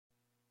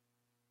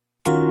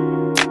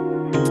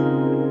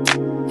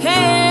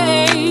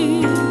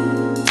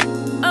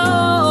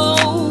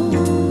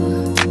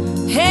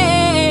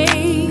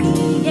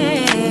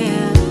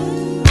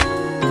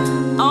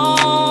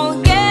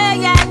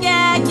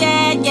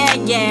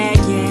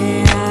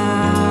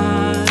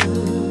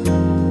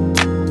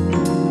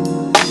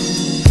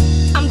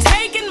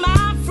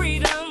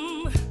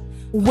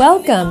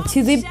Welcome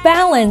to the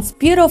Balanced,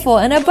 Beautiful,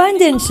 and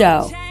Abundant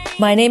Show.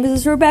 My name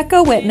is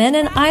Rebecca Whitman,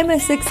 and I'm a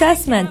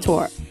success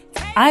mentor.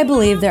 I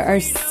believe there are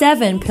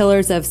 7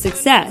 pillars of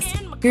success: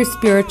 your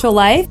spiritual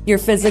life, your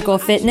physical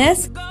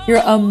fitness,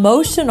 your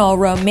emotional,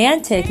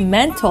 romantic,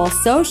 mental,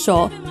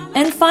 social,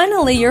 and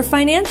finally, your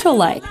financial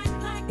life.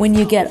 When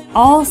you get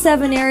all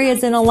 7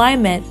 areas in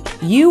alignment,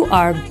 you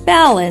are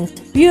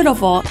balanced,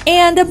 beautiful,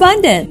 and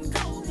abundant.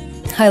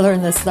 I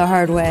learned this the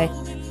hard way.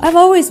 I've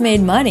always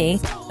made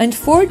money.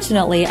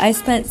 Unfortunately, I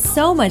spent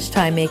so much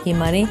time making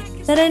money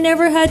that I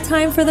never had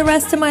time for the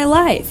rest of my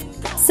life.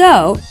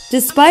 So,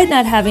 despite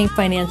not having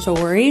financial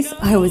worries,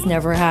 I was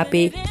never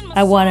happy.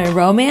 I wanted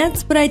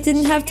romance, but I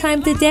didn't have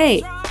time to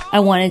date.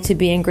 I wanted to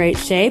be in great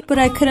shape, but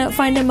I couldn't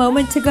find a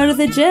moment to go to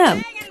the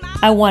gym.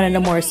 I wanted a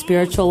more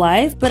spiritual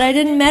life, but I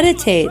didn't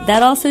meditate.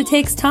 That also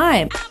takes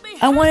time.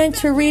 I wanted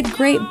to read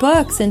great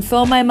books and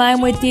fill my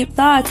mind with deep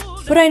thoughts,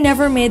 but I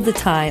never made the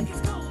time.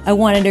 I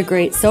wanted a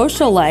great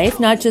social life,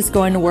 not just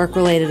going to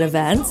work-related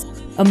events.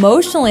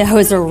 Emotionally, I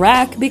was a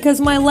wreck because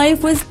my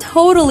life was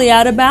totally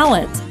out of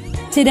balance.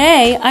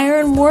 Today, I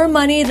earn more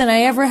money than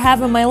I ever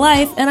have in my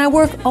life, and I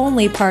work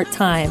only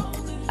part-time.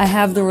 I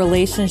have the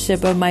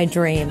relationship of my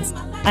dreams.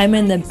 I'm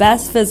in the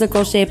best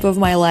physical shape of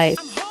my life.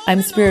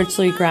 I'm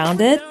spiritually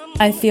grounded.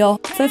 I feel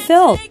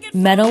fulfilled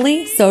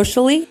mentally,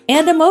 socially,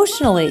 and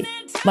emotionally.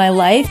 My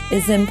life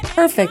is in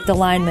perfect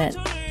alignment.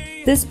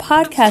 This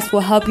podcast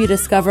will help you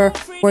discover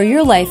where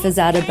your life is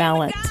out of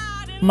balance.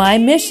 My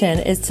mission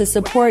is to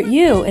support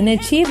you in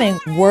achieving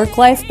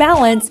work-life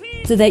balance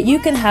so that you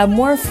can have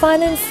more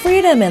fun and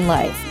freedom in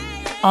life.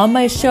 On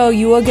my show,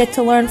 you will get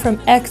to learn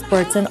from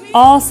experts in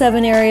all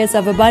 7 areas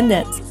of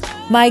abundance.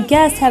 My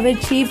guests have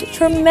achieved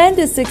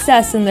tremendous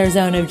success in their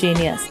zone of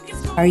genius.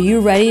 Are you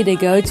ready to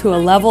go to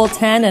a level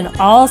 10 in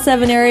all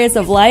 7 areas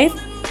of life?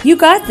 You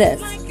got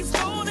this.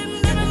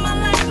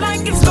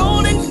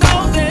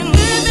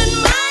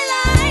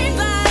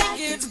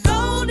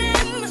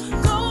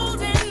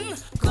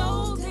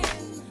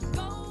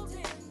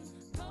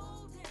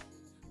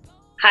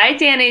 Hi,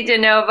 Dannie de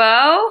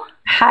Novo.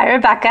 Hi,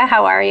 Rebecca.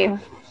 How are you?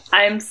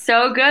 I'm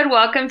so good.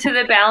 Welcome to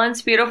the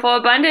Balanced, Beautiful,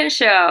 Abundant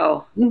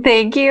Show.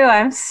 Thank you.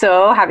 I'm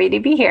so happy to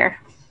be here.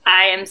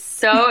 I am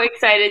so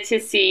excited to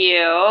see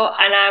you,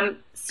 and I'm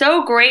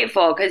so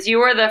grateful because you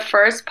were the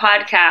first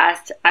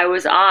podcast I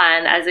was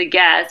on as a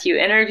guest. You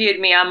interviewed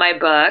me on my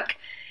book,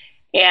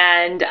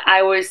 and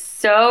I was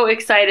so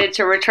excited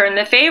to return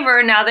the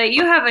favor now that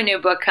you have a new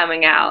book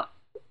coming out.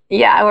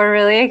 Yeah, we're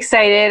really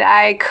excited.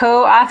 I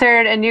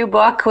co-authored a new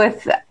book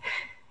with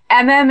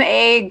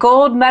MMA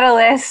gold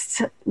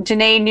medalist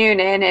Janae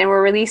Noonan, and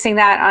we're releasing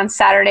that on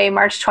Saturday,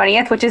 March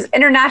 20th, which is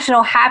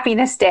International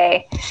Happiness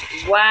Day.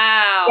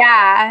 Wow.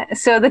 Yeah.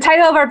 So the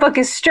title of our book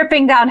is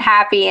Stripping Down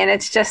Happy, and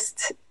it's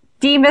just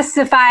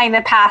demystifying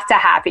the path to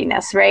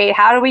happiness, right?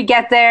 How do we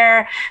get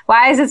there?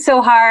 Why is it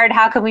so hard?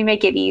 How can we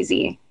make it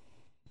easy?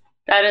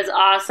 That is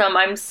awesome.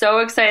 I'm so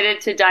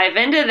excited to dive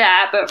into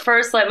that. But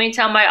first, let me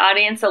tell my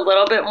audience a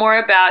little bit more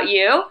about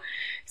you.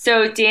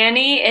 So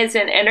Dannie is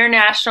an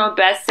international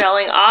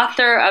best-selling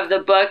author of the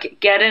book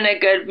Get in a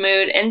Good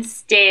Mood and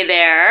Stay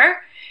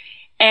There.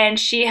 And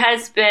she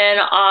has been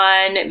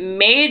on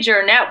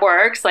major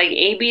networks like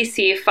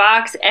ABC,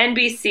 Fox,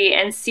 NBC,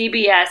 and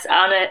CBS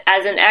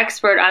as an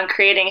expert on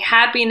creating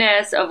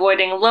happiness,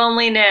 avoiding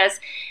loneliness,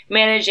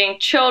 managing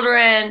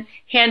children,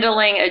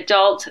 handling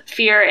adult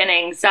fear and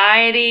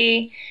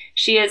anxiety.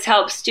 She has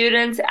helped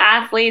students,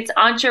 athletes,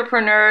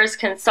 entrepreneurs,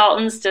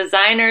 consultants,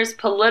 designers,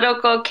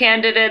 political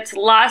candidates,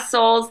 lost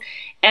souls,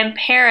 and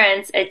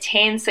parents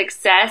attain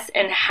success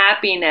and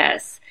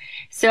happiness.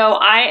 So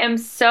I am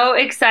so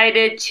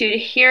excited to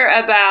hear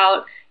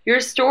about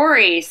your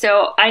story.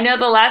 So I know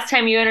the last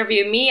time you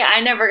interviewed me, I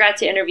never got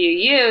to interview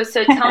you.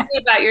 So tell me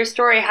about your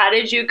story. How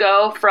did you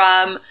go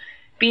from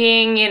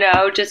being,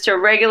 just a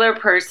regular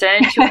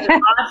person to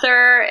an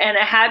author and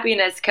a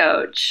happiness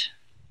coach?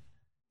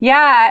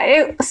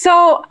 Yeah.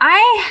 So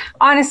I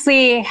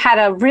honestly had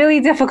a really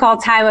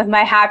difficult time with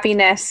my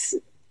happiness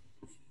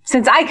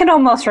since I can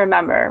almost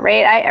remember,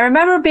 right? I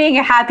remember being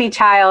a happy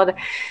child,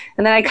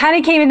 and then I kind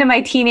of came into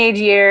my teenage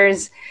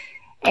years,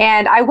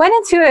 and I went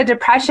into a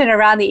depression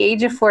around the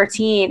age of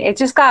 14. It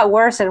just got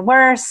worse and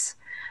worse.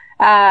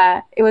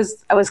 I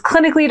was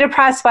clinically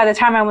depressed by the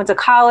time I went to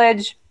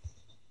college.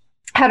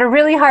 Had a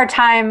really hard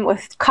time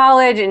with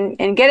college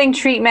and getting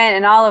treatment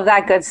and all of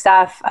that good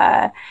stuff.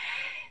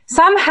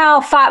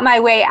 Somehow fought my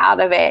way out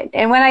of it.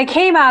 And when I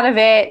came out of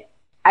it,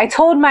 I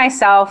told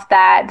myself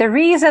that the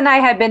reason I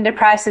had been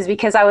depressed is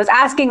because I was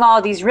asking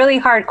all these really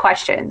hard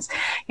questions.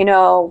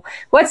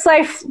 What's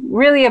life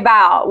really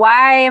about?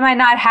 Why am I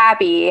not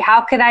happy?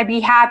 How can I be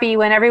happy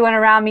when everyone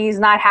around me is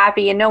not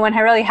happy and no one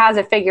really has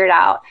it figured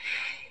out?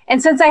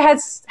 And since I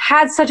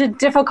had such a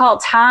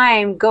difficult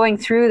time going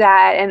through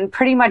that and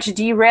pretty much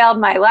derailed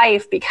my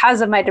life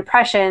because of my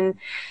depression,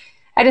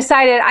 I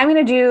decided I'm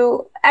going to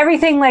do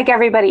everything like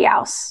everybody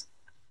else.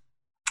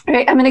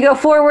 Right? I'm going to go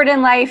forward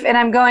in life, and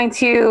I'm going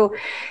to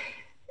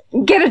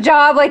get a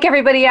job like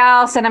everybody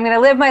else, and I'm going to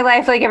live my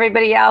life like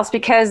everybody else,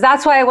 because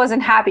that's why I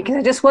wasn't happy, because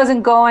I just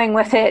wasn't going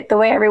with it the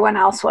way everyone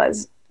else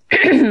was.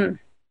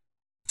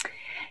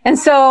 And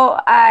so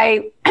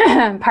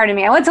pardon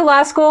me, I went to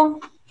law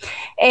school,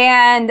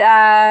 and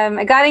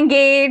I got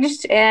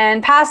engaged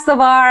and passed the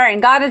bar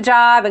and got a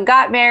job and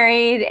got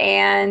married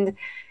and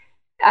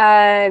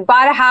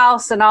bought a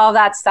house and all of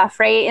that stuff,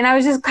 right? And I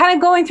was just kind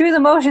of going through the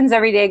motions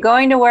every day,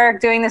 going to work,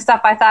 doing the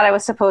stuff I thought I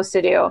was supposed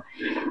to do,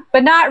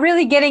 but not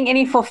really getting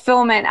any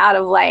fulfillment out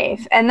of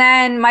life. And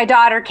then my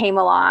daughter came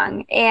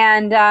along,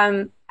 and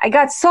I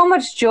got so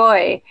much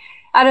joy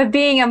out of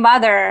being a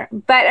mother,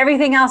 but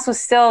everything else was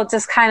still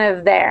just kind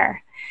of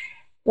there.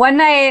 One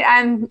night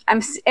I'm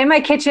in my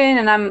kitchen,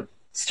 and I'm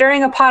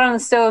stirring a pot on the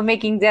stove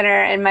making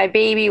dinner, and my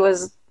baby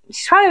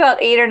she's probably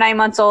about 8 or 9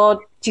 months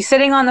old. She's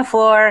sitting on the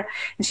floor,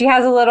 and she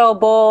has a little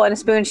bowl and a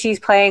spoon she's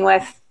playing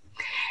with.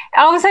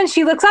 All of a sudden,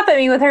 she looks up at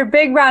me with her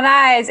big brown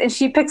eyes, and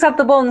she picks up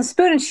the bowl and the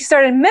spoon, and she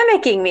started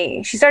mimicking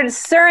me. She started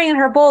stirring in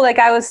her bowl like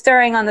I was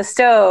stirring on the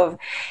stove.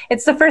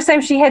 It's the first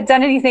time she had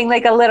done anything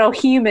like a little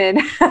human.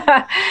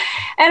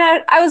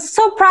 And I was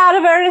so proud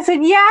of her, and I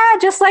said, yeah,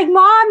 just like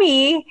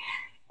mommy.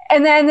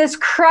 And then this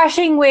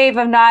crushing wave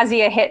of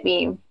nausea hit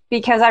me,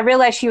 because I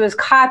realized she was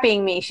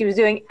copying me. She was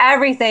doing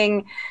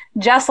everything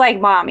just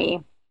like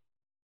mommy.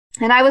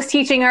 And I was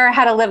teaching her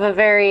how to live a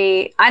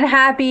very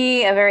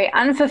unhappy, a very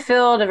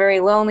unfulfilled, a very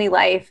lonely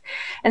life.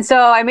 And so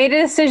I made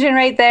a decision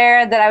right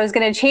there that I was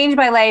going to change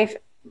my life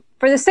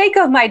for the sake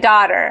of my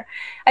daughter.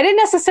 I didn't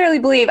necessarily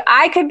believe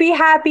I could be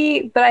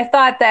happy, but I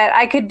thought that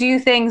I could do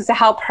things to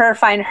help her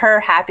find her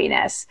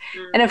happiness.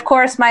 And of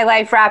course, my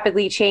life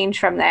rapidly changed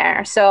from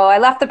there. So I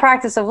left the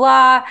practice of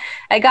law.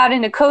 I got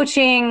into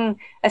coaching.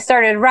 I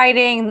started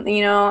writing.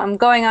 I'm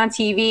going on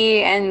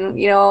TV, and,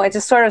 it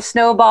just sort of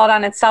snowballed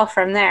on itself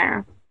from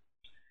there.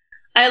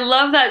 I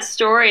love that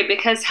story,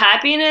 because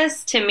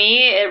happiness, to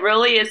me, it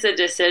really is a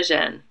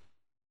decision.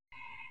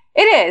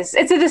 It is.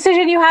 It's a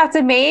decision you have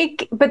to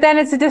make, but then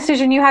it's a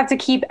decision you have to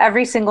keep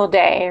every single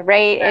day,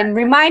 right? Yeah. And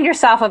remind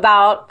yourself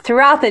about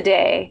throughout the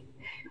day.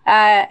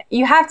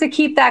 You have to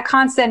keep that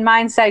constant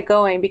mindset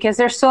going, because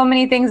there's so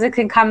many things that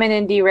can come in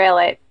and derail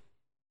it.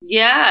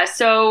 Yeah.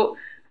 So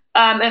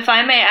if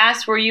I may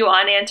ask, were you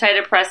on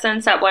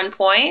antidepressants at one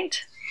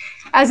point?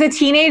 As a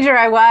teenager,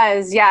 I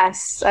was,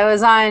 yes. I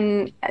was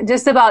on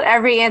just about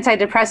every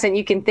antidepressant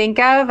you can think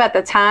of at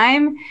the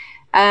time.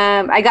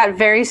 I got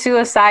very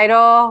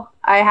suicidal.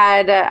 I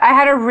had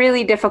a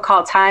really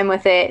difficult time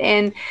with it.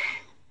 And,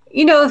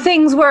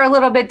 things were a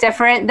little bit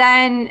different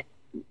then.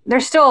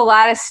 There's still a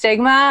lot of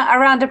stigma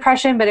around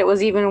depression, but it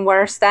was even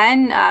worse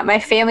then. My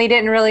family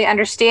didn't really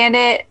understand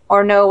it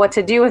or know what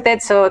to do with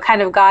it, so it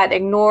kind of got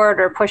ignored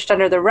or pushed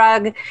under the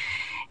rug.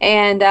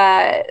 And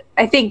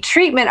I think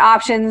treatment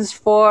options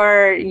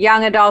for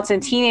young adults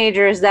and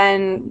teenagers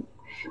then,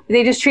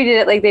 they just treated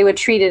it like they would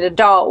treat an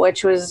adult,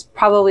 which was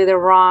probably the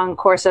wrong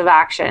course of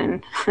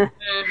action.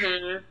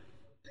 Mm-hmm.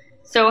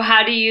 So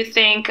how do you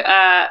think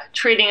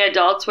treating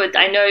adults with,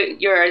 I know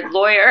you're a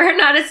lawyer,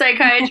 not a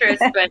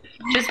psychiatrist, but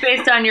just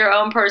based on your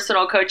own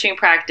personal coaching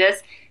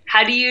practice,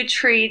 how do you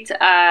treat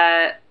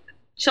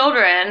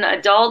children,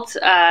 adult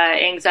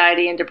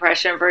anxiety and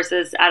depression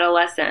versus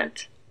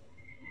adolescent?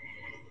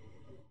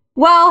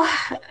 Well,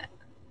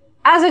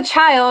 as a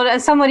child,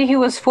 as somebody who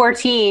was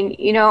 14,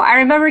 I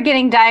remember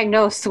getting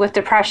diagnosed with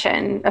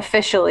depression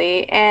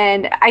officially,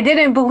 and I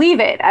didn't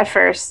believe it at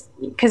first,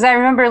 because I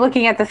remember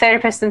looking at the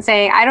therapist and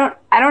saying, I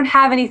don't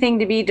have anything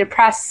to be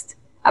depressed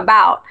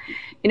about.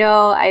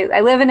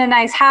 I live in a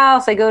nice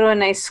house. I go to a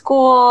nice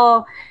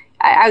school.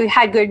 I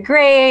had good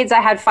grades.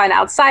 I had fun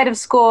outside of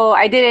school.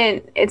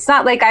 It's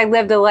not like I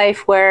lived a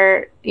life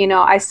where,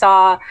 I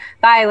saw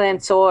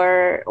violence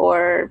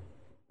or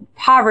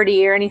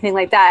poverty or anything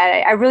like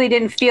that. I really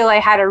didn't feel I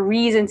had a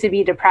reason to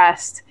be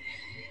depressed.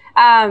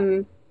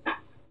 But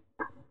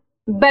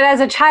as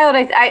a child,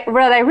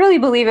 what I really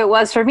believe it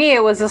was for me,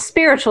 it was a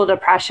spiritual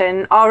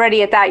depression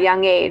already at that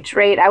young age,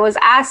 right? I was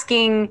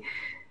asking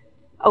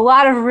a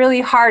lot of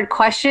really hard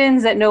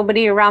questions that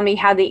nobody around me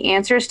had the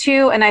answers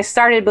to. And I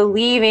started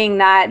believing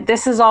that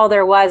this is all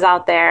there was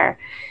out there,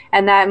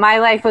 and that my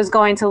life was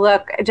going to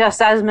look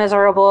just as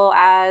miserable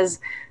as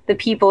the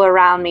people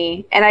around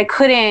me. And I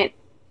couldn't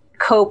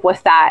cope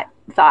with that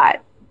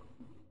thought.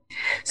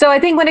 So I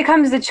think when it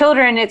comes to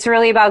children, it's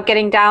really about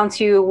getting down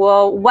to,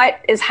 well, what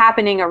is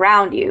happening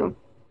around you?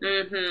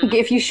 Mm-hmm.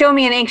 If you show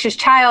me an anxious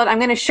child, I'm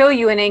going to show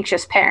you an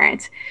anxious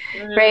parent,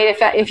 mm-hmm. right?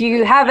 If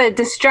you have a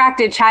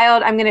distracted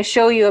child, I'm going to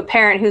show you a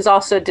parent who's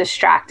also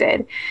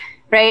distracted,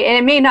 right? And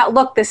it may not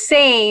look the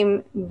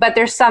same, but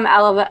there's some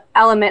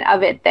element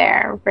of it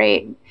there,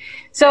 right?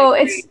 So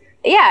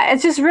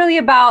it's just really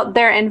about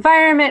their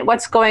environment,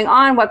 what's going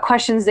on, what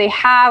questions they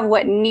have,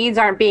 what needs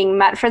aren't being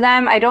met for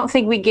them. I don't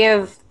think we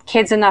give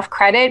kids enough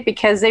credit,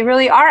 because they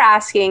really are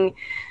asking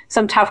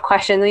some tough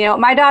questions. You know,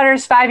 my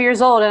daughter's 5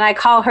 years old and I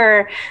call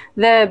her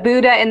the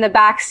Buddha in the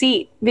back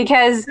seat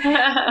because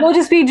we'll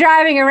just be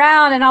driving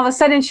around and all of a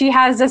sudden she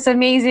has this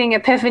amazing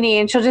epiphany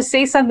and she'll just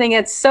say something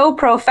that's so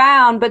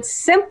profound but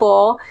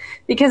simple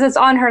because it's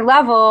on her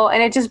level,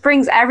 and it just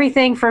brings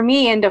everything for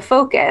me into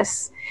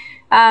focus.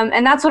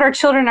 And that's what our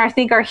children, I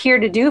think, are here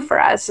to do for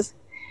us.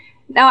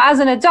 Now, as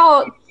an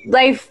adult,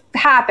 life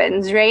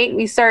happens, right?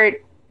 We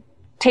start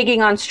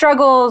taking on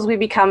struggles, we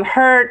become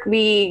hurt,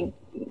 we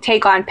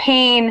take on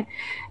pain,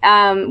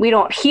 we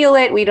don't heal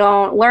it, we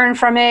don't learn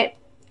from it.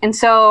 And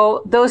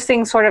so those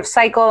things sort of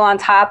cycle on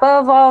top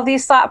of all of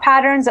these thought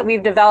patterns that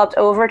we've developed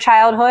over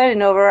childhood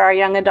and over our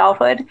young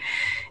adulthood.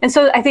 And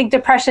so I think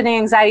depression and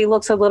anxiety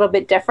looks a little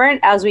bit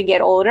different as we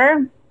get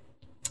older.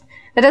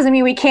 That doesn't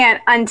mean we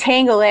can't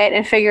untangle it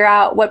and figure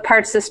out what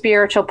part's the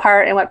spiritual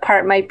part and what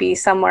part might be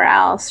somewhere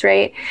else,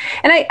 right?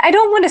 And I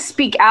don't want to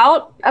speak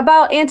out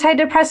about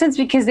antidepressants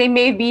because they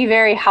may be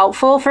very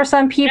helpful for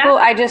some people.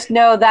 Yeah. I just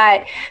know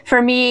that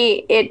for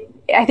me,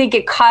 I think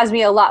it caused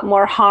me a lot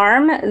more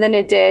harm than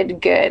it did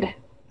good.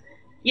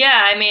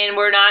 Yeah, I mean,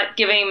 we're not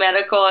giving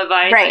medical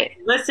advice. Right.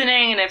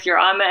 Listening, and if you're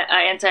on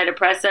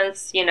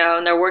antidepressants, you know,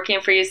 and they're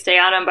working for you, stay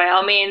on them by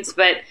all means.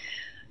 But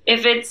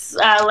if it's,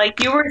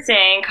 like you were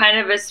saying, kind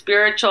of a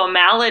spiritual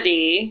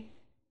malady,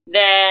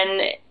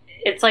 then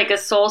it's like a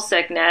soul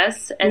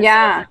sickness. And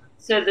yeah.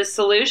 So the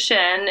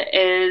solution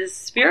is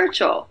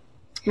spiritual.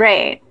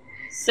 Right.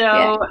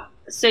 So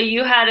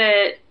you had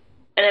an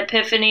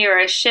epiphany or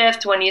a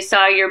shift when you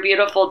saw your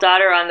beautiful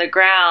daughter on the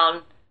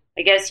ground.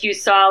 I guess you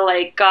saw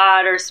like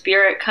God or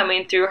spirit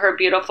coming through her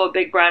beautiful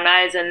big brown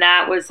eyes. And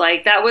that was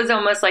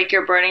almost like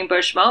your burning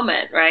bush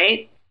moment,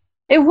 right?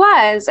 It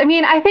was. I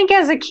mean, I think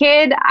as a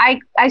kid,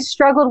 I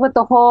struggled with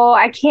the whole,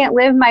 I can't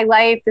live my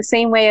life the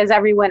same way as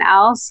everyone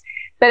else.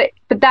 But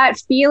that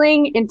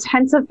feeling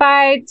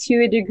intensified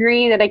to a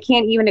degree that I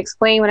can't even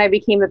explain when I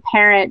became a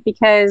parent,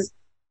 because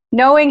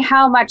knowing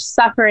how much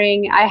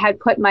suffering I had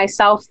put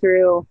myself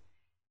through,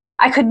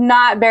 I could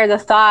not bear the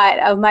thought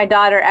of my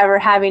daughter ever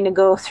having to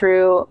go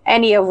through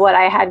any of what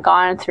I had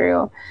gone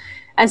through.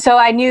 And so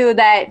I knew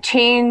that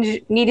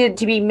change needed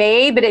to be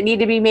made, but it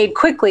needed to be made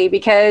quickly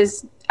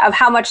because of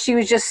how much she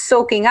was just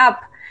soaking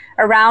up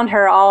around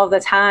her all of the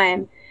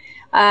time.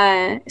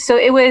 So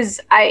it was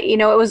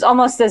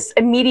almost this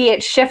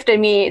immediate shift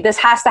in me. This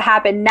has to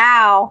happen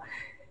now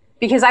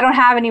because I don't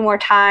have any more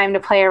time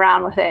to play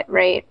around with it,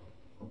 right?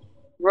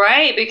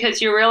 Right,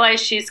 because you realize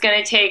she's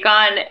going to take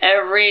on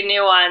every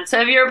nuance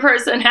of your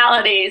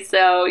personality.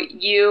 So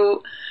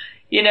you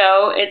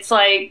know, it's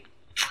like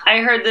I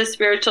heard the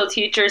spiritual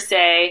teacher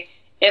say,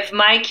 if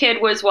my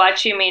kid was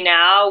watching me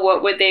now,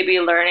 what would they be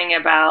learning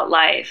about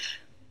life?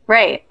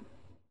 Right.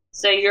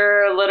 So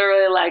you're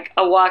literally like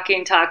a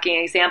walking,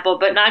 talking example,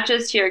 but not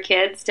just to your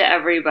kids, to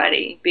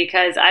everybody,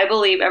 because I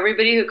believe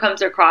everybody who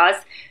comes across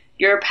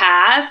your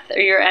path or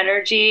your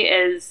energy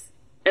is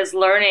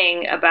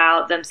learning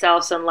about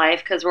themselves and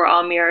life, because we're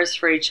all mirrors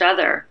for each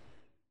other.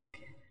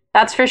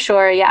 That's for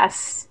sure.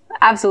 Yes,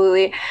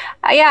 absolutely.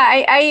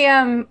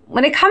 I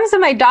when it comes to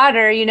my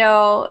daughter, you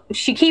know,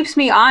 she keeps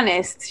me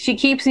honest. She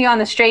keeps me on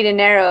the straight and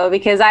narrow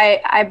because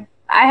I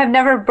have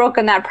never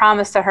broken that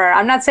promise to her.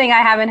 I'm not saying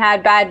I haven't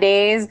had bad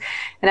days,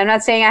 and I'm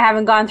not saying I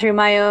haven't gone through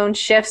my own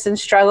shifts and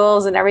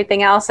struggles and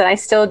everything else, and I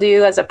still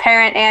do as a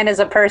parent and as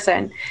a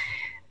person.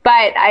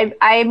 But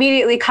I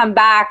immediately come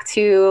back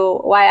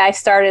to why I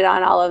started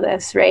on all of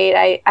this,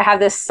 right? I have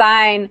this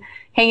sign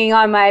hanging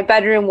on my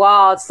bedroom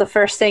wall. It's the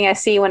first thing I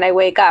see when I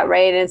wake up,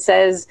 right? And it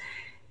says,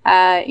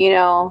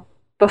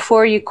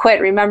 before you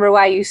quit, remember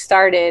why you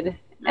started.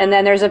 And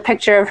then there's a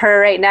picture of her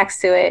right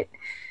next to it.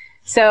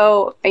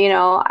 So, you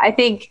know, I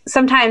think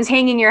sometimes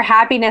hanging your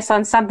happiness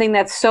on something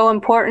that's so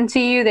important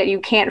to you that you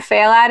can't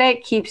fail at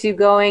it keeps you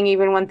going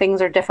even when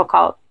things are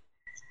difficult.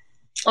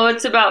 Well,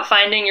 it's about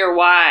finding your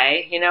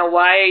why. You know,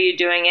 why are you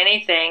doing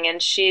anything? And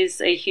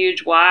she's a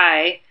huge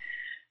why.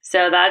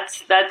 So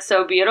that's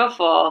so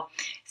beautiful.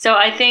 So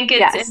I think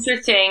it's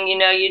interesting. You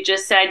know, you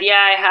just said,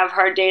 I have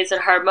hard days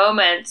and hard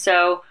moments.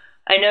 So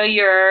I know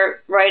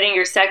you're writing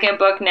your second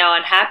book now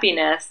on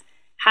happiness.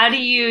 How do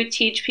you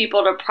teach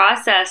people to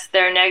process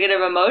their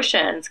negative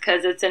emotions?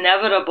 Because it's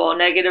inevitable.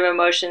 Negative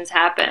emotions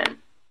happen.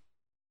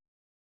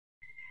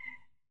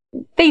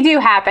 They do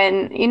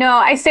happen. You know,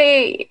 I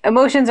say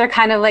emotions are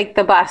kind of like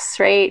the bus,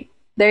 right?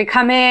 They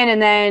come in,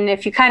 and then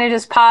if you kind of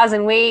just pause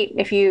and wait,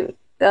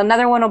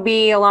 another one will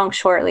be along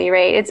shortly,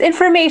 right? It's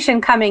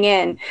information coming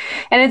in,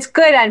 and it's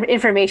good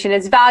information.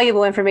 It's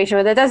valuable information,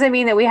 but that doesn't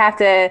mean that we have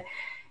to,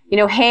 you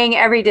know, hang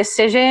every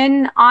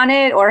decision on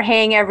it or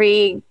hang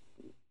every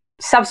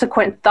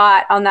subsequent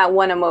thought on that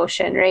one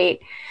emotion, right?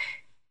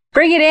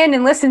 Bring it in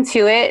and listen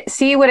to it,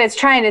 see what it's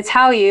trying to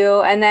tell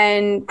you, and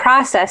then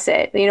process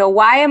it. You know,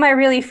 why am I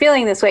really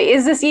feeling this way?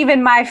 Is this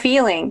even my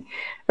feeling?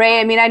 Right?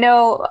 I mean, I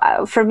know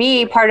for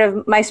me, part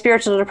of my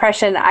spiritual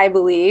depression, I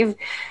believe,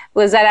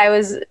 was that I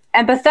was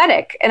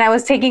empathetic and I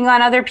was taking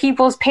on other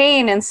people's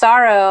pain and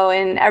sorrow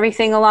and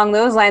everything along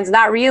those lines,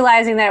 not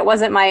realizing that it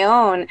wasn't my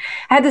own.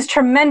 I had this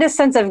tremendous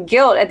sense of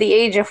guilt at the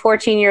age of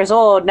 14 years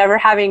old, never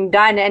having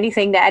done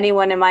anything to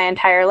anyone in my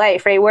entire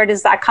life, right? Where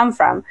does that come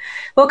from?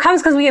 Well, it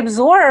comes because we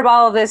absorb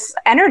all of this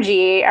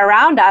energy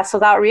around us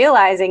without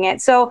realizing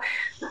it. So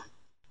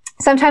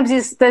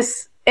sometimes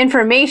this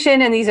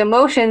information and these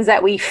emotions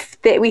that we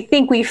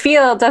think we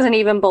feel doesn't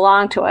even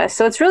belong to us.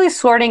 So it's really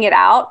sorting it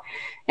out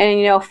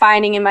and,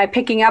 finding, am I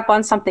picking up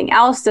on something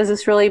else? Does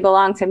this really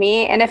belong to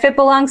me? And if it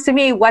belongs to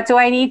me, what do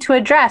I need to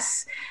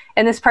address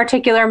in this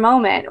particular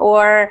moment?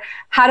 Or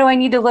how do I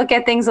need to look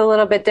at things a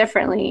little bit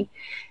differently?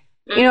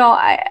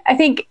 I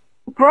think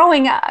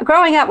growing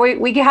up,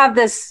 we have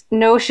this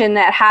notion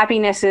that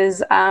happiness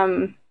is,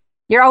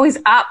 you're always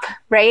up,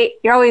 right?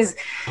 You're always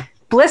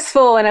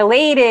blissful and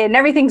elated and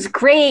everything's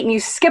great and you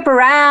skip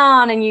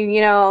around and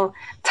you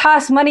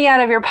toss money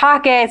out of your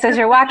pockets as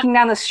you're walking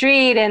down the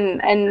street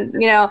and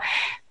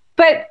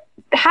but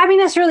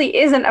happiness really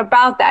isn't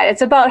about that.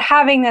 It's about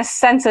having this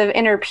sense of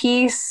inner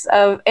peace,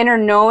 of inner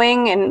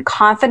knowing and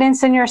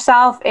confidence in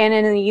yourself and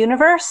in the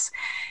universe.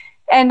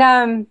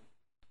 And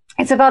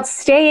it's about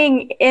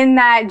staying in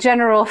that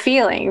general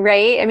feeling,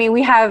 right? I mean,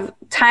 we have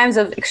times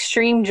of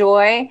extreme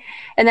joy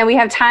and then we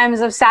have times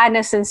of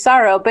sadness and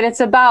sorrow, but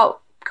it's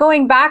about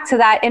going back to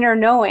that inner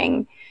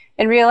knowing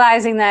and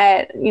realizing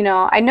that,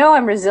 I know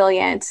I'm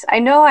resilient. I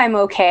know I'm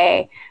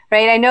okay,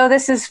 right? I know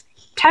this is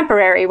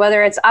temporary,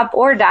 whether it's up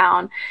or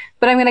down,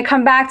 but I'm going to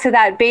come back to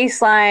that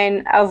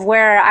baseline of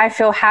where I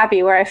feel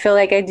happy, where I feel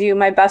like I do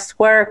my best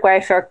work, where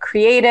I feel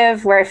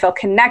creative, where I feel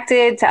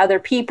connected to other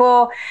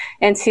people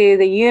and to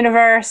the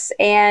universe,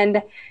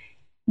 and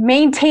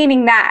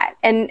maintaining that.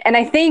 And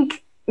I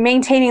think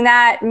maintaining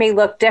that may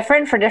look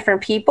different for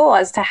different people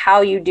as to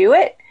how you do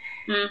it.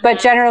 But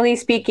generally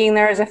speaking,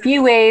 there's a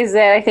few ways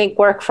that I think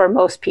work for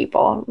most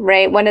people,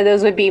 right? One of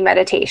those would be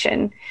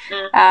meditation.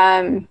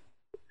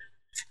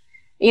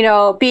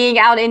 Being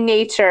out in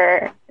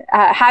nature,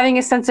 having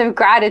a sense of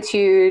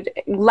gratitude,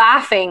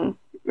 laughing,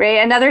 right?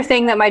 Another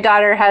thing that my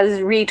daughter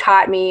has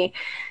re-taught me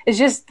is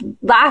just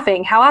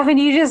laughing. How often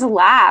do you just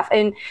laugh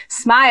and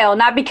smile?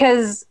 Not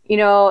because,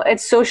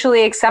 it's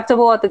socially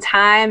acceptable at the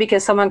time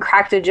because someone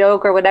cracked a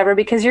joke or whatever,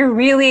 because you're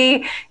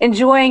really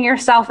enjoying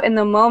yourself in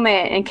the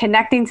moment and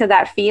connecting to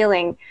that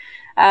feeling.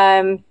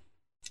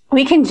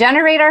 We can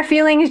generate our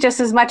feelings just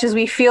as much as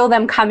we feel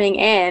them coming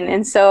in.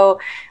 And so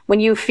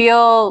when you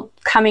feel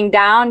coming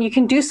down, you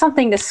can do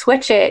something to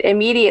switch it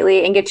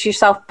immediately and get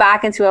yourself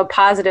back into a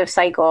positive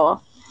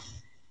cycle.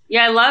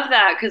 Yeah, I love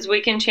that because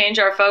we can change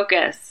our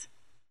focus.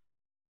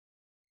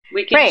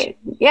 Right.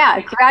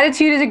 Yeah.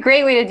 Gratitude is a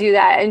great way to do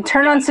that. And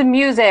turn on some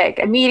music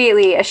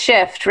immediately, a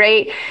shift,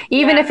 right?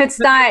 Even if it's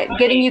not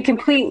getting you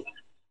completely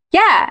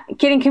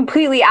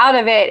out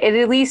of it, it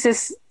at least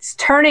is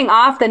turning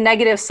off the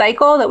negative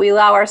cycle that we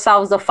allow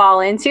ourselves to fall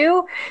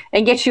into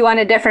and get you on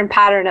a different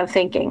pattern of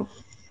thinking.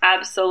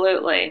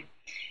 Absolutely.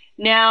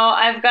 Now,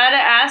 I've got to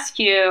ask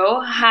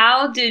you,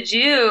 how did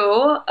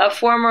you, a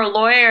former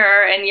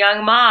lawyer and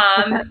young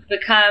mom,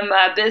 become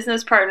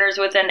business partners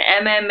with an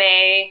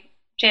MMA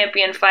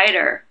champion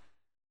fighter?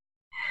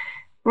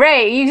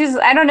 Right.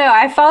 I don't know.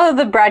 I follow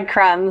the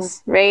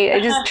breadcrumbs, right? I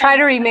just try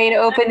to remain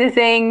open to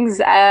things.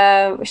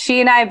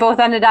 She and I both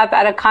ended up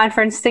at a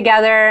conference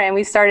together and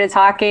we started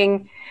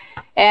talking,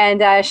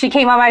 and she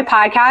came on my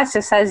podcast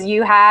just as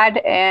you had,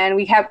 and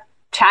we kept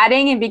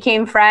chatting and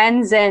became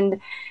friends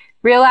and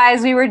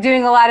realized we were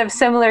doing a lot of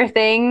similar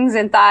things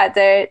and thought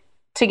that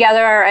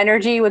together our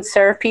energy would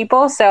serve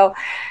people. So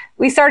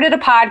we started a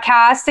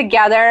podcast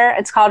together.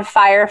 It's called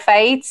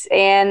Firefight,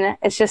 and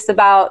it's just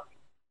about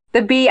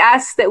the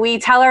BS that we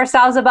tell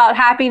ourselves about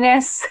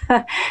happiness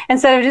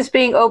instead of just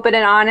being open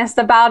and honest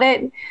about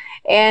it.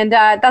 And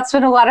that's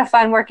been a lot of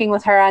fun working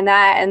with her on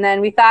that. And then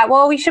we thought,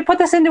 well, we should put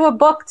this into a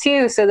book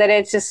too, so that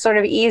it's just sort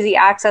of easy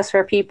access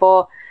for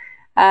people.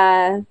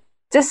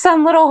 Just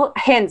some little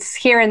hints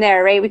here and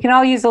there, right? We can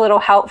all use a little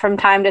help from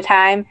time to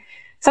time.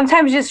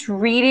 Sometimes just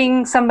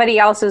reading somebody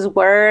else's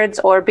words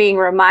or being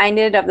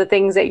reminded of the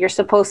things that you're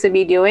supposed to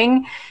be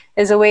doing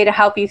is a way to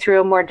help you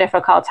through a more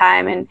difficult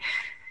time. And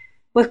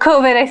with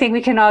COVID, I think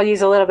we can all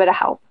use a little bit of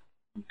help.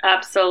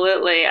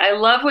 Absolutely. I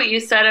love what you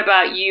said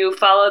about you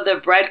follow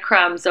the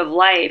breadcrumbs of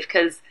life,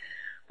 because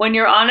when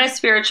you're on a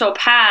spiritual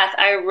path,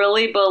 I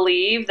really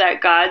believe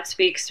that God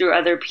speaks through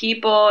other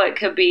people. It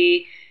could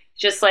be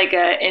just like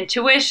a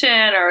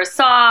intuition or a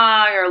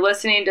song or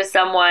listening to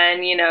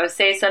someone,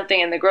 say something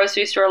in the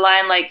grocery store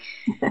line, like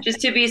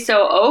just to be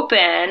so open.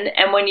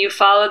 And when you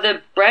follow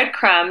the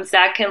breadcrumbs,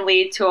 that can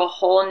lead to a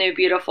whole new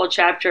beautiful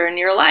chapter in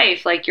your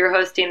life. Like you're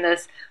hosting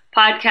this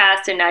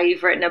podcast and now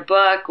you've written a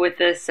book with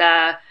this,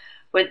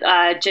 with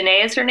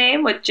Janae is her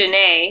name, with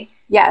Janae.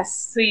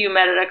 Yes. Who you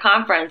met at a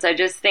conference. I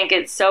just think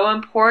it's so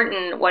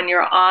important when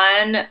you're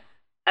on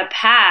a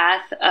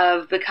path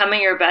of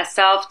becoming your best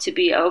self to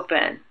be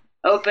open.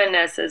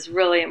 Openness is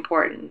really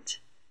important.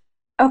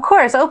 Of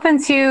course,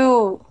 open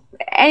to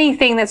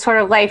anything that sort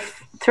of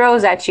life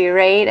throws at you,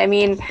 right? I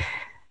mean,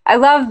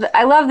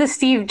 I love the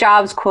Steve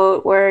Jobs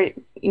quote where,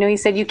 he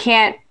said, you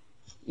can't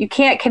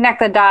connect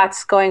the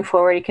dots going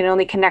forward. You can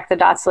only connect the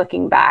dots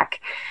looking back.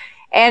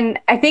 And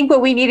I think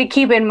what we need to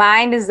keep in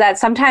mind is that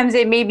sometimes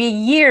it may be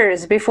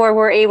years before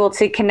we're able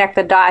to connect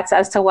the dots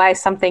as to why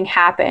something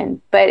happened,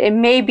 but it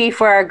may be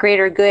for our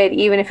greater good,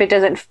 even if it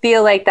doesn't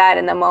feel like that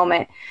in the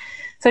moment.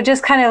 So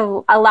just kind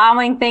of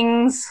allowing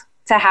things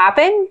to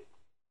happen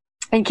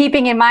and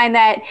keeping in mind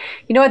that,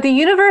 the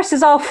universe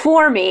is all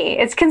for me.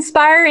 It's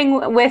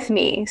conspiring with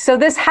me. So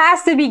this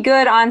has to be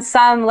good on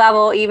some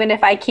level, even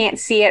if I can't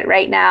see it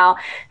right now.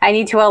 I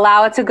need to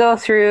allow it to go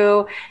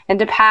through and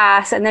to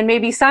pass. And then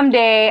maybe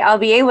someday I'll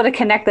be able to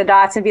connect the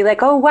dots and be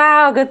like, oh,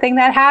 wow, good thing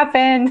that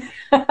happened.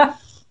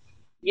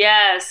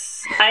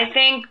 Yes. I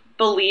think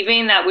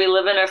believing that we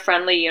live in a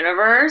friendly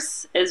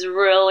universe is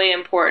really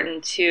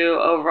important to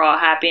overall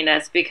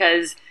happiness,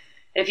 because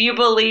if you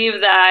believe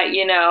that,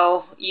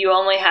 you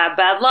only have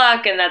bad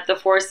luck and that the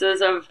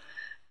forces of,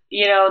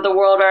 the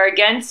world are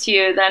against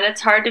you, then it's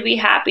hard to be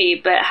happy.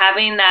 But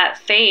having that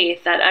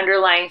faith, that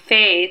underlying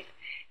faith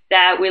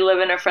that we live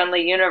in a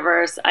friendly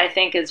universe, I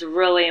think is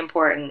really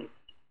important.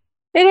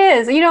 It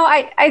is.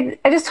 I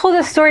just told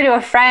this story to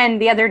a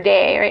friend the other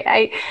day.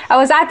 Right? I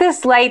was at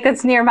this light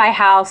that's near my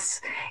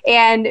house,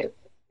 and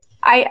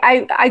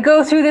I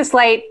go through this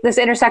light, this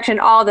intersection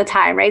all the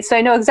time, right? So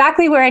I know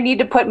exactly where I need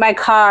to put my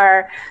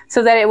car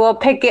so that it will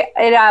pick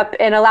it up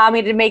and allow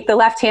me to make the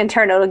left-hand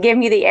turn. It'll give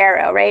me the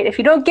arrow, right? If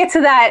you don't get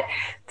to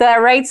the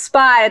right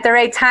spot at the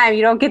right time,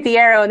 you don't get the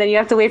arrow, and then you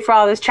have to wait for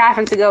all this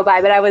traffic to go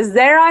by. But I was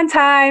there on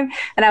time,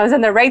 and I was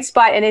in the right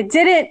spot, and it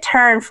didn't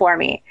turn for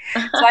me.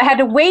 So I had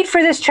to wait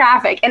for this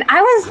traffic, and I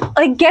was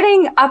like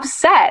getting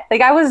upset. Like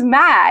I was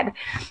mad.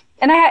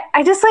 And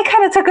I just like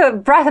kind of took a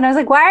breath, and I was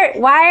like,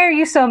 why are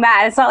you so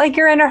mad? It's not like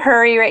you're in a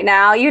hurry right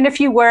now. Even if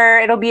you were,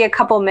 it'll be a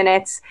couple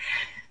minutes.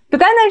 But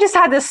then I just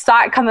had this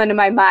thought come into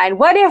my mind.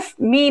 What if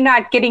me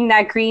not getting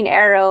that green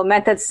arrow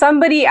meant that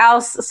somebody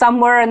else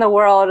somewhere in the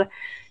world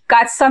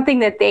got something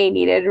that they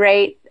needed,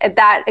 right? At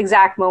that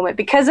exact moment,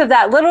 because of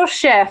that little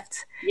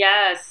shift.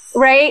 Yes.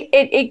 Right?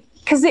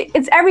 Because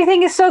it's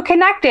everything is so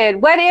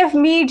connected. What if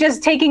me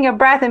just taking a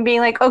breath and being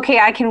like, okay,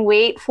 I can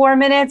wait 4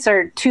 minutes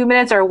or 2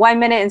 minutes or 1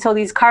 minute until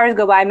these cars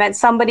go by meant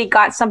somebody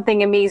got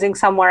something amazing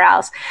somewhere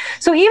else.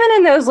 So even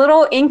in those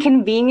little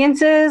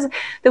inconveniences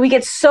that we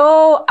get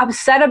so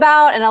upset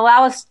about and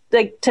allow us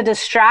to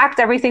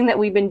distract everything that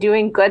we've been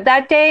doing good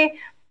that day,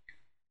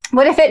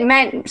 what if it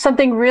meant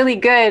something really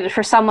good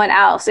for someone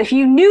else? If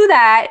you knew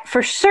that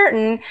for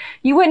certain,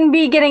 you wouldn't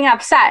be getting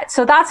upset.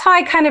 So that's how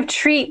I kind of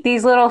treat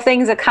these little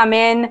things that come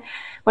in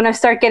when I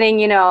start getting,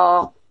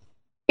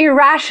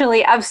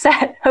 irrationally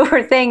upset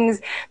over things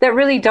that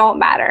really don't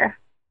matter.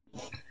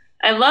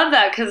 I love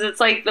that, because it's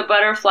like the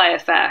butterfly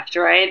effect,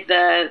 right?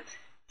 The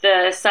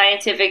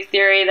scientific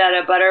theory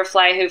that a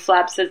butterfly who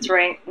flaps its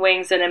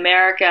wings in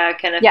America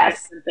can affect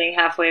something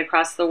halfway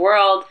across the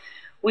world.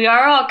 We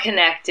are all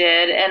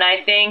connected, and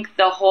I think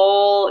the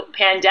whole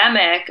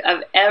pandemic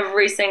of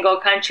every single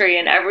country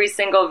and every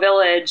single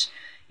village,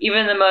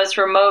 even the most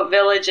remote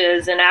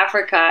villages in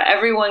Africa,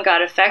 everyone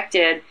got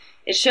affected.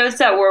 It shows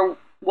that we're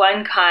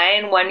one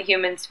kind, one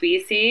human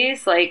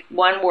species, like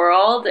one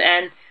world,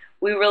 and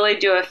we really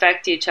do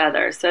affect each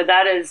other. So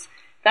that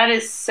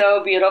is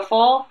so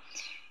beautiful.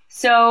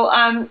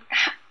 So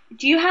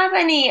do you have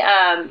any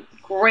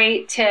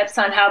great tips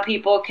on how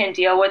people can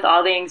deal with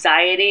all the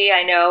anxiety?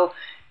 I know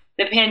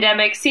the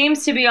pandemic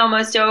seems to be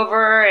almost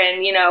over, and,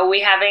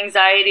 we have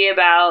anxiety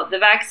about the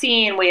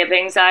vaccine. We have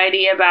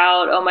anxiety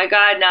about, oh my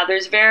God, now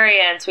there's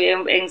variants. We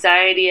have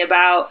anxiety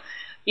about,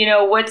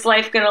 what's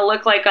life going to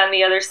look like on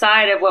the other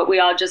side of what we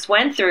all just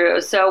went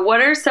through. So what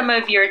are some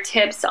of your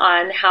tips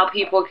on how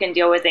people can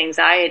deal with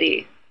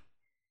anxiety?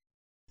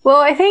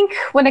 Well, I think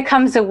when it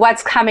comes to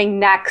what's coming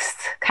next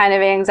kind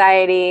of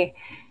anxiety,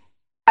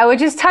 I would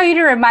just tell you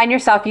to remind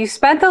yourself, you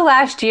spent the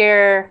last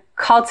year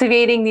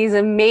cultivating these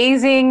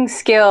amazing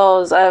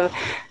skills of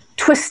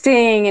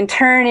twisting and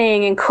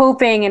turning and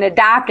coping and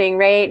adapting,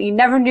 right? You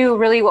never knew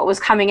really what was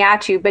coming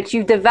at you, but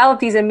you've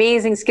developed these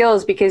amazing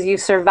skills because you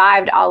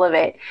survived all of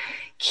it.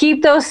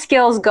 Keep those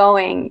skills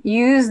going.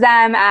 Use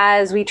them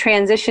as we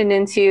transition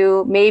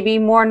into maybe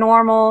more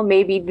normal,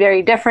 maybe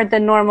very different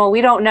than normal.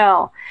 We don't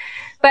know.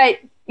 But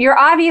you're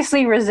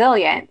obviously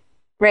resilient,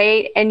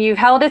 right? And you've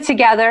held it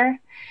together.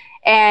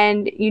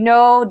 And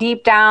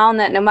deep down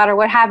that no matter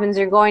what happens,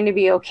 you're going to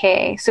be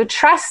okay. So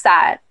trust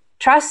that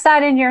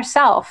in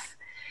yourself.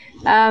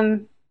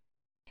 Again,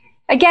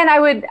 I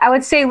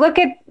would say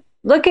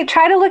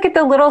try to look at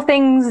the little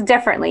things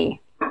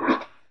differently.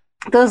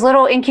 Those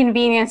little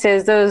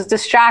inconveniences, those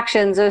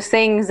distractions, those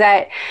things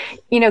that,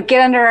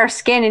 get under our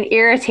skin and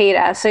irritate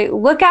us. So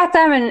look at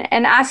them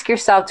and ask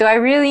yourself, do I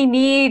really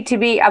need to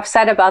be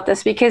upset about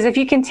this? Because if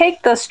you can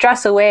take the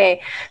stress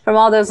away from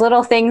all those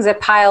little things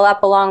that pile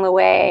up along the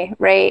way,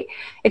 right?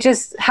 It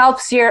just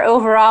helps your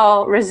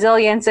overall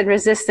resilience and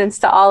resistance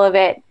to all of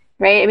it,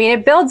 right? I mean,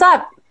 it builds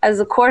up as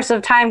the course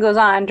of time goes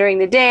on during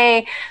the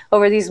day,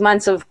 over these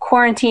months of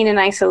quarantine and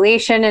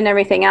isolation and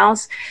everything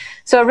else.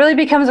 So it really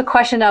becomes a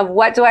question of,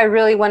 what do I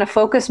really want to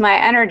focus my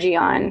energy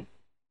on?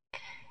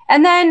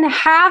 And then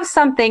have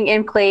something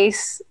in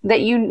place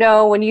that, you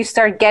know, when you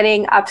start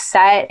getting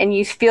upset and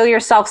you feel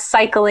yourself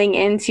cycling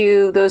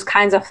into those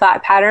kinds of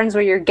thought patterns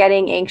where you're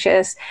getting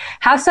anxious,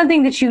 have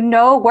something that you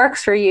know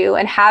works for you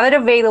and have it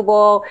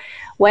available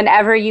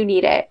whenever you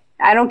need it.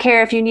 I don't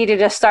care if you need to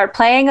just start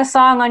playing a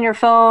song on your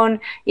phone,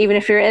 even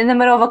if you're in the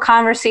middle of a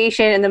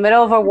conversation, in the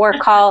middle of a work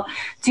call.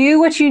 Do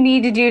what you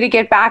need to do to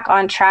get back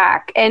on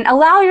track and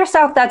allow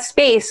yourself that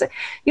space.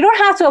 You don't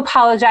have to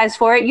apologize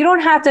for it. You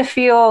don't have to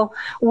feel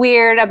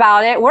weird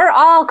about it. We're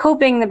all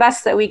coping the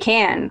best that we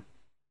can.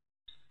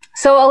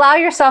 So allow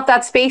yourself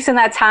that space and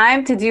that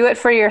time to do it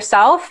for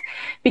yourself,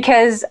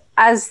 because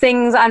as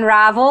things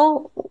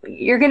unravel,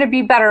 you're going to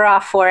be better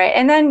off for it.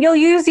 And then you'll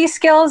use these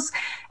skills,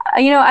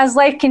 you know, as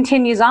life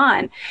continues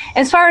on.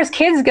 As far as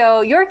kids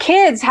go, your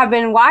kids have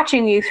been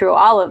watching you through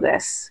all of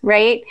this,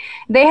 right?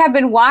 They have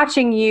been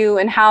watching you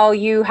and how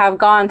you have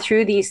gone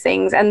through these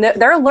things, and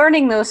they're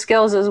learning those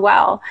skills as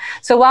well.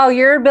 So while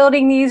you're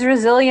building these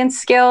resilience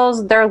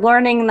skills, they're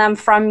learning them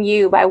from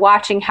you by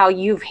watching how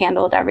you've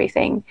handled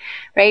everything,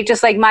 right?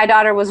 Just like my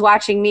daughter was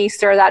watching me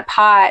stir that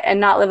pot and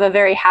not live a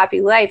very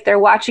happy life. They're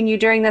watching you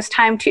during this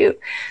time too.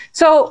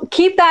 So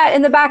keep that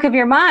in the back of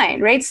your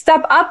mind, right?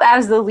 Step up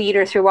as the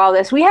leader through all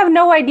this. We have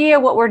no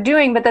idea what we're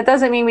doing, but that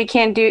doesn't mean we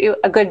can't do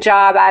a good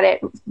job at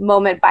it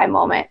moment by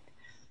moment.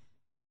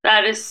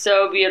 That is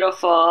so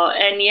beautiful.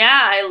 And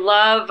yeah, I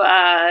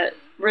love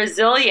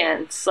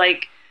resilience.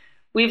 Like,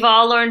 we've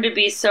all learned to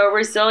be so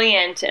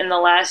resilient in the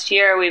last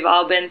year. We've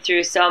all been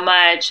through so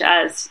much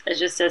as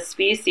just a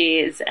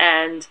species.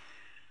 And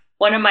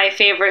one of my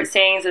favorite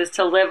sayings is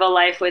to live a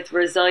life with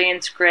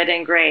resilience, grit,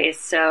 and grace.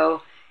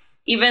 So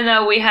even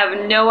though we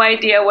have no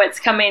idea what's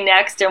coming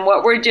next and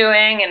what we're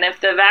doing, and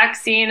if the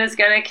vaccine is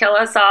going to kill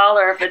us all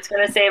or if it's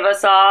going to save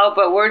us all,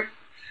 but you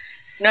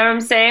know what I'm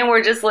saying?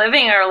 We're just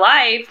living our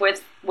life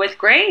with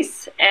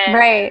grace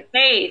and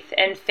faith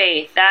and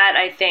faith. That,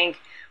 I think,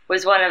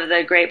 was one of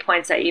the great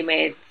points that you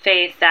made.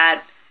 Faith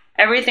that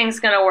everything's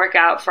going to work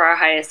out for our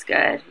highest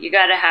good. You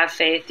got to have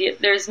faith.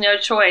 There's no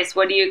choice.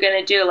 What are you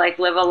going to do? Like,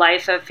 live a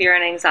life of fear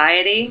and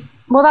anxiety?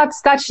 Well,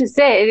 that's just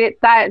it.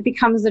 That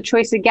becomes the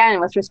choice again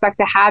with respect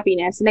to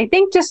happiness. And I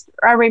think just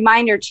a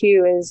reminder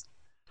too is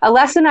a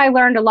lesson I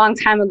learned a long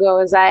time ago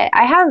is that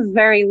I have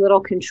very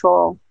little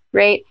control,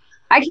 right?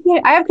 I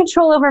have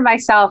control over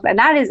myself, and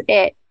that is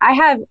it. I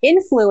have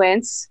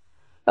influence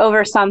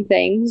over some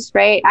things,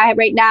 right?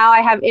 Right now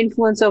I have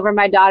influence over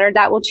my daughter.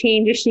 That will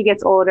change as she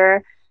gets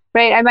older,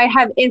 right? I might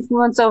have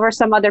influence over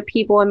some other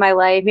people in my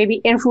life, maybe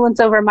influence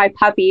over my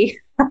puppy.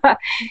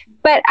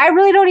 But I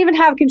really don't even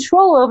have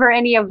control over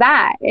any of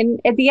that. And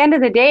at the end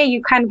of the day,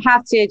 you kind of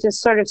have to just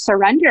sort of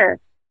surrender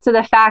to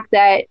the fact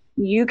that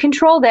you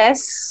control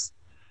this.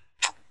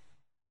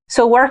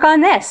 So work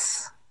on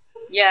this.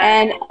 Yeah.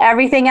 And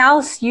everything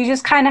else, you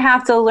just kind of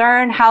have to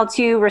learn how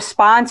to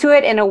respond to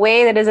it in a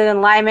way that is in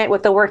alignment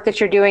with the work that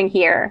you're doing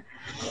here.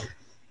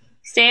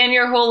 Stay in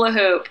your hula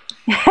hoop.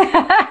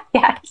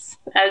 Yes.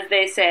 As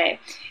they say.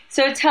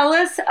 So tell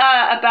us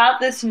about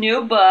this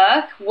new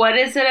book. What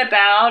is it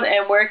about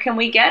and where can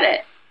we get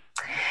it?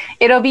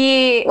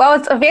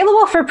 It's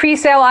available for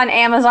pre-sale on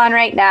Amazon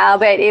right now,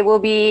 but it will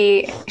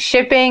be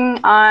shipping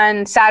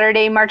on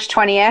Saturday, March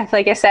 20th.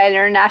 Like I said,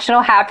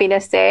 International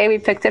Happiness Day. We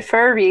picked it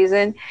for a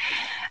reason.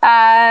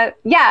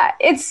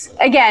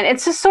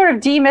 It's just sort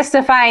of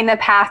demystifying the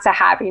path to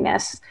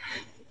happiness.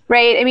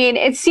 Right? I mean,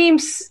 it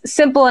seems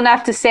simple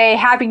enough to say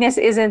happiness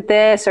isn't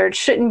this, or it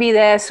shouldn't be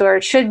this, or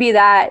it should be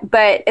that.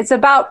 But it's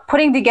about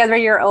putting together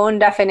your own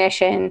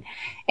definition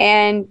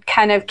and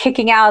kind of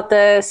kicking out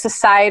the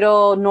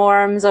societal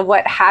norms of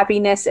what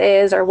happiness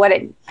is or what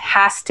it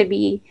has to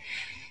be,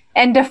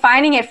 and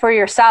defining it for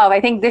yourself. I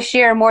think this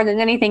year, more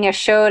than anything, has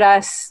showed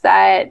us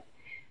that,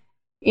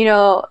 you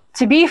know,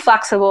 to be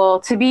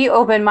flexible, to be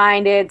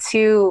open-minded,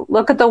 to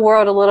look at the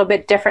world a little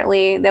bit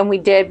differently than we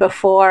did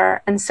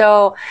before. And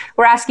so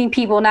we're asking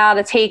people now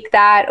to take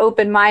that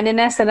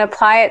open-mindedness and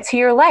apply it to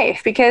your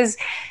life, because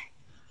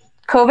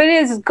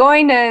COVID is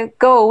going to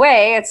go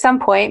away at some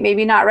point,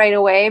 maybe not right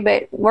away,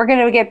 but we're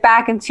going to get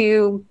back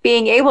into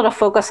being able to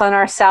focus on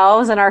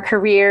ourselves and our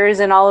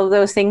careers and all of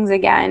those things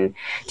again.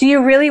 Do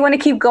you really want to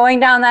keep going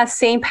down that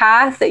same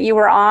path that you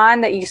were on,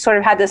 that you sort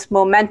of had this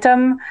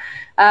momentum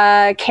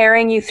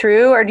carrying you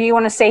through? Or do you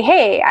want to say,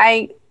 hey,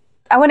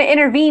 I want to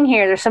intervene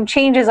here. There's some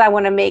changes I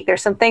want to make.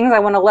 There's some things I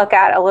want to look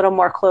at a little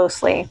more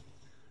closely.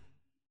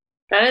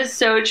 That is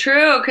so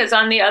true, because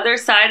on the other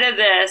side of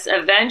this,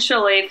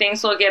 eventually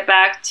things will get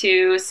back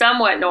to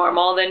somewhat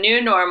normal, the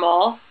new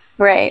normal.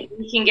 Right.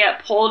 We can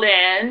get pulled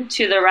in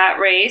to the rat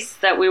race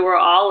that we were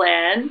all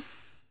in,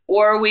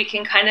 or we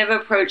can kind of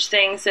approach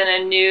things in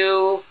a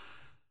new,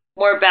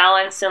 more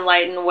balanced,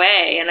 enlightened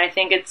way. And I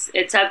think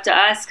it's up to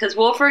us, because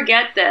we'll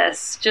forget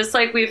this, just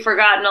like we've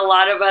forgotten a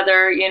lot of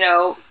other,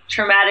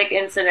 traumatic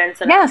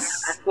incidents.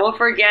 Yes. We'll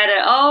forget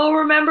it. Oh,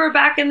 remember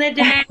back in the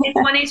day,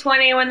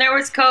 2020, when there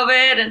was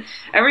COVID and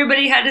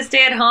everybody had to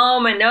stay at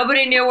home and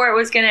nobody knew where it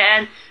was going to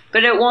end.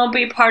 but it won't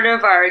be part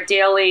of our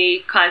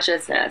daily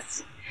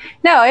consciousness.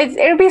 No,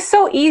 it'll be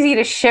so easy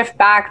to shift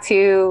back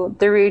to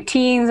the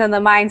routines and the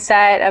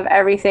mindset of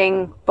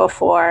everything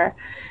before,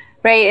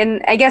 right?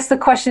 And I guess the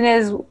question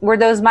is, were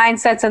those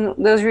mindsets and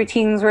those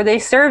routines, were they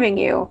serving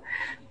you?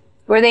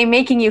 Were they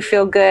making you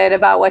feel good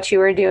about what you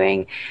were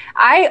doing?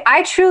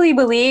 I truly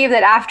believe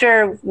that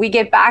after we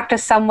get back to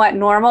somewhat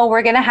normal,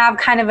 we're going to have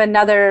kind of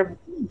another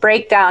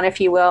breakdown, if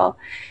you will.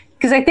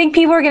 Because I think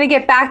people are going to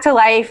get back to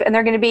life and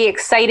they're going to be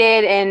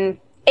excited and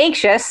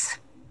anxious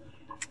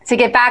to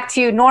get back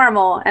to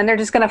normal, and they're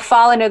just going to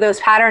fall into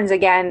those patterns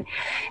again.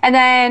 And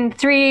then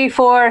 3,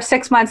 4,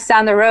 6 months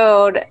down the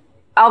road,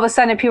 all of a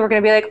sudden people are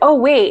going to be like, oh,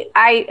 wait,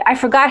 I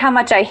forgot how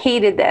much I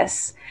hated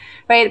this,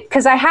 right?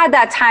 Because I had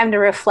that time to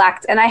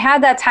reflect, and I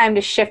had that time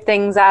to shift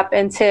things up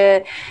and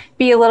to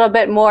be a little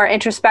bit more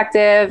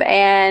introspective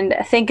and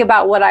think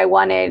about what I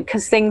wanted,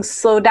 because things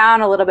slowed down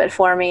a little bit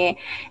for me.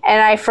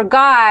 And I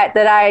forgot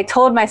that I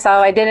told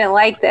myself I didn't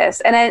like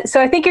this. And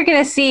so I think you're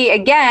going to see,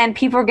 again,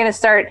 people are going to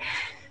start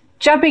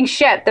jumping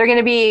ship. They're going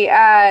to be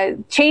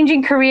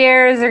changing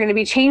careers. They're going to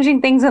be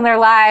changing things in their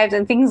lives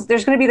and things.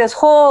 There's going to be this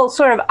whole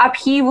sort of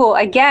upheaval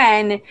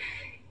again,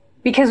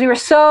 because we were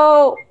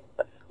so,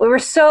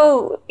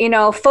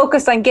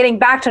 focused on getting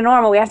back to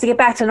normal. We have to get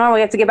back to normal. We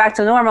have to get back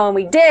to normal. And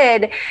we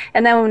did.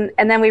 And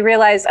then we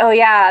realized, oh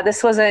yeah,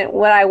 this wasn't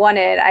what I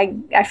wanted.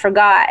 I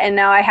forgot. And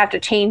now I have to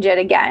change it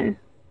again.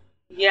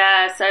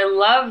 Yes, I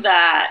love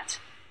that.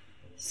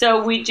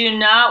 So we do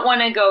not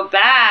want to go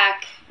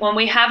back. When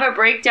we have a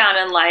breakdown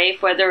in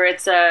life, whether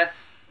it's a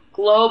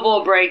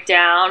global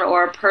breakdown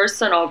or a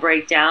personal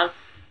breakdown,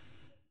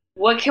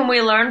 what can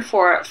we learn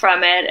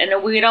from it?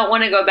 And we don't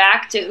want to go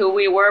back to who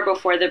we were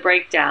before the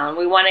breakdown.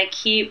 We want to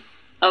keep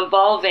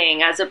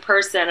evolving as a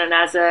person and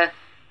as a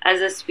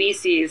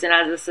species and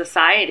as a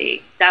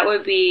society. That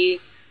would be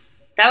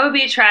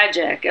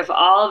tragic if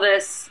all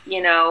this,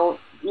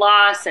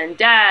 loss and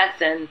death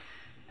and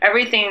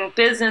everything,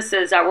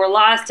 businesses that were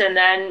lost, and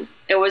then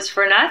it was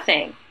for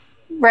nothing.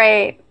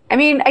 Right. I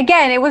mean,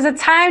 again, it was a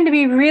time to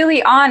be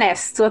really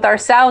honest with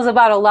ourselves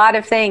about a lot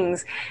of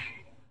things.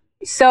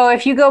 So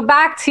if you go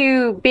back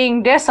to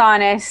being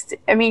dishonest,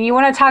 I mean, you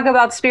want to talk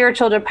about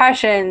spiritual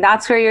depression,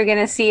 that's where you're going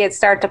to see it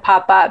start to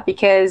pop up,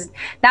 because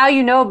now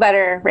you know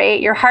better,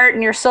 right? Your heart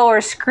and your soul are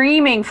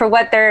screaming for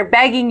what they're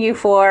begging you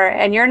for,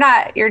 and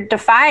you're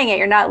defying it.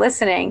 You're not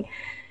listening.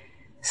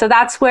 So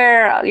that's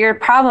where your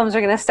problems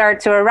are going to start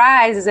to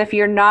arise, is if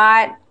you're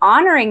not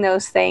honoring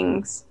those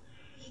things.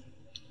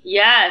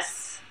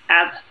 Yes.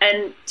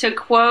 And to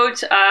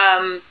quote,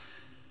 I'm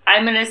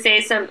going to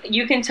say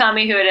you can tell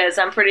me who it is.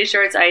 I'm pretty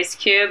sure it's Ice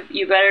Cube.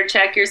 You better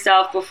check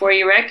yourself before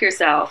you wreck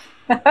yourself.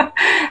 Okay,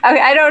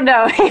 I don't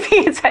know.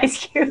 Maybe it's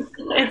Ice Cube.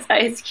 It's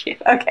Ice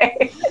Cube.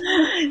 Okay.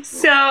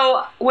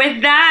 So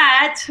with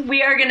that,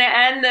 we are going to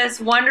end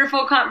this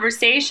wonderful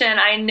conversation.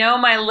 I know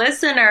my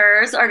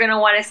listeners are going to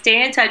want to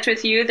stay in touch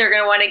with you. They're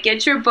going to want to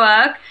get your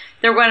book.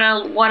 They're going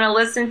to want to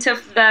listen to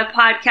the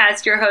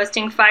podcast you're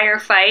hosting,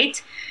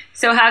 Firefight.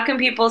 So how can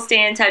people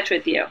stay in touch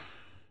with you?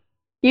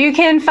 You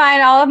can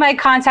find all of my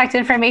contact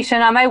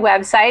information on my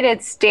website.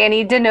 It's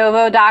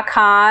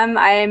DannieDeNovo.com.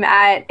 I'm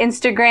at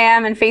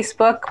Instagram and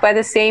Facebook by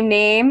the same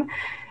name.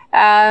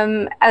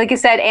 Like I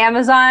said,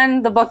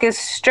 Amazon, the book is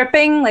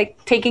Stripping,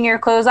 like taking your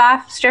clothes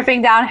off,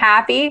 stripping down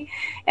happy,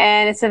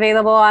 and it's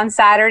available on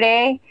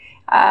Saturday.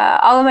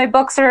 All of my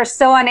books are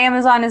still on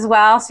Amazon as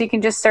well, so you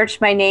can just search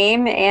my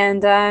name.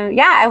 And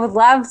I would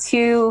love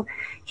to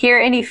hear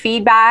any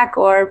feedback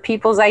or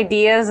people's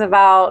ideas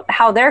about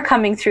how they're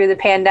coming through the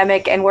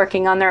pandemic and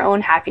working on their own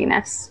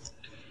happiness.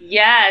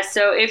 Yeah,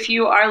 so if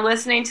you are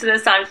listening to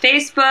this on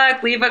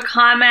Facebook, leave a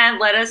comment.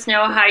 Let us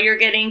know how you're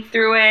getting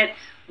through it,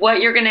 what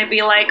you're going to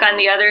be like on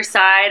the other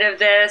side of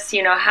this,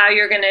 how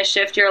you're going to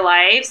shift your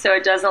life so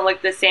it doesn't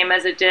look the same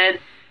as it did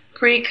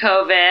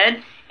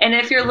pre-COVID. And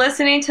if you're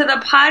listening to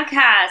the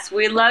podcast,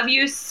 we love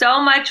you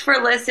so much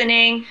for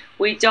listening.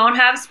 We don't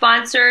have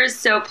sponsors,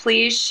 so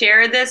please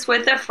share this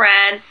with a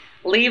friend.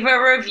 Leave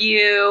a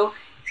review.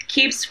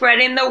 Keep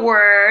spreading the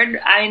word.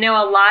 I know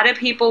a lot of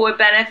people would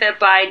benefit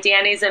by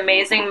Dannie's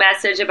amazing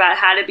message about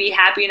how to be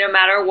happy no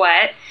matter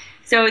what.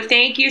 So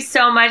thank you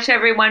so much,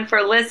 everyone,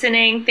 for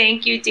listening.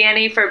 Thank you,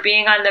 Dannie, for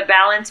being on the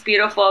Balanced,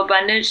 Beautiful,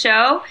 Abundant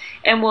show.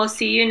 And we'll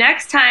see you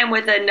next time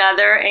with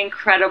another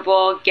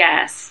incredible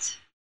guest.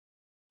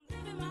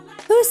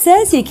 Who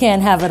says you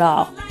can't have it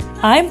all?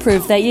 I'm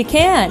proof that you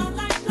can.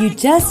 You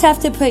just have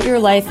to put your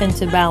life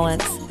into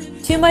balance.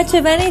 Too much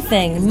of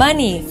anything,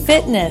 money,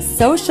 fitness,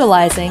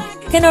 socializing,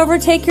 can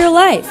overtake your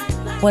life.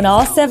 When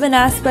all 7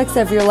 aspects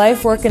of your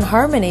life work in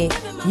harmony,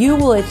 you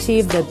will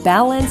achieve the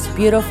balanced,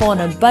 beautiful,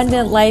 and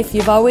abundant life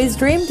you've always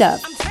dreamed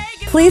of.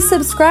 Please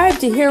subscribe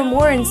to hear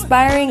more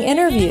inspiring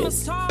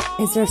interviews.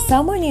 Is there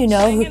someone you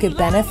know who could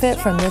benefit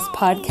from this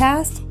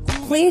podcast?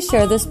 Please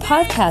share this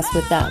podcast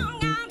with them.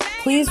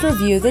 Please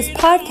review this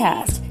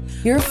podcast.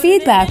 Your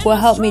feedback will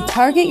help me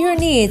target your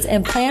needs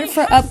and plan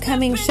for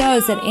upcoming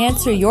shows that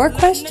answer your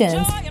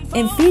questions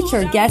and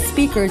feature guest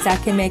speakers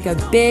that can make a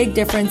big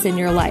difference in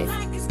your life.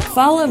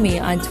 Follow me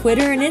on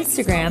Twitter and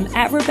Instagram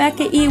at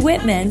Rebecca E.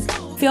 Whitman.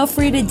 Feel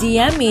free to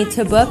DM me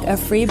to book a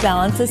free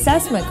balance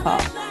assessment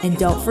call. And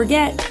don't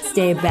forget,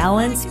 stay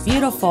balanced,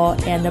 beautiful,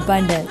 and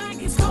abundant.